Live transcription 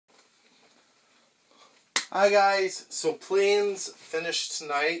Hi guys, so Plains finished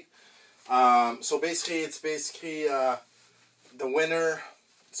tonight. So basically it's the winner.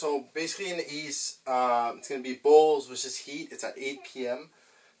 So basically in the East, it's going to be Bulls versus Heat. It's at 8 p.m.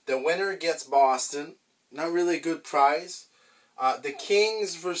 The winner gets Boston. Not really a good prize. The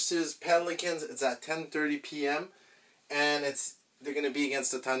Kings versus Pelicans, it's at 10:30 p.m. And they're going to be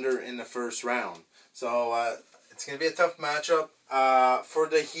against the Thunder in the first round. So it's going to be a tough matchup. For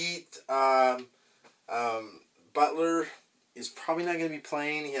the Heat, Butler is probably not going to be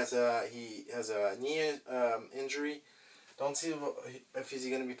playing. He has a knee injury. Don't see if he's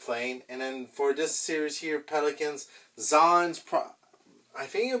going to be playing. And then for this series here, Pelicans, Zon's I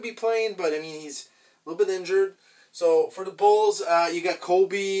think he'll be playing, but I mean he's a little bit injured. So for the Bulls, you got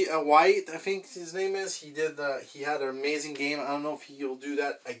Kobe White, I think his name is. He had an amazing game. I don't know if he'll do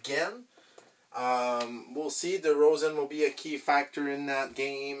that again. We'll see. DeRozan will be a key factor in that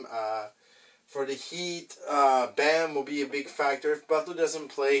game. For the Heat, Bam will be a big factor. If Butler doesn't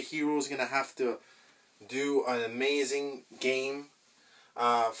play, Hero's going to have to do an amazing game.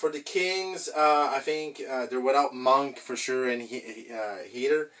 For the Kings, I think they're without Monk for sure and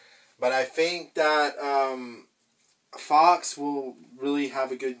Heater. But I think that Fox will really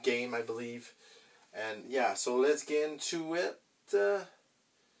have a good game, I believe. And yeah, so let's get into it.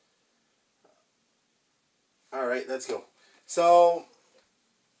 Alright, let's go. So,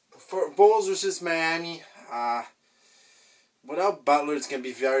 for Bulls versus Miami, without Butler, it's going to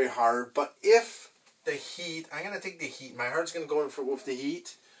be very hard. But if the Heat, I'm going to take the Heat. My heart's going to go with the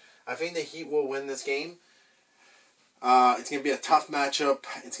Heat. I think the Heat will win this game. It's going to be a tough matchup.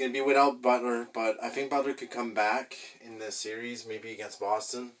 It's going to be without Butler, but I think Butler could come back in this series, maybe against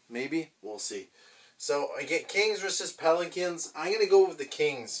Boston. Maybe. We'll see. So, again, Kings versus Pelicans. I'm going to go with the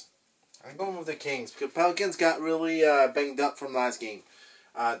Kings. I'm going with the Kings because Pelicans got really banged up from last game.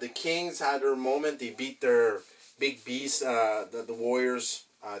 The Kings had their moment. They beat their big beast, the Warriors.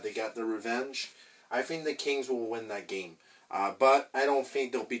 They got their revenge. I think the Kings will win that game. But I don't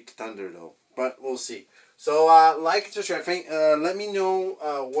think they'll beat the Thunder, though. But we'll see. So, like and subscribe. Let me know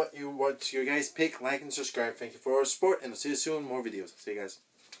what your guys pick. Like and subscribe. Thank you for your support. And I'll see you soon. More videos. See you guys.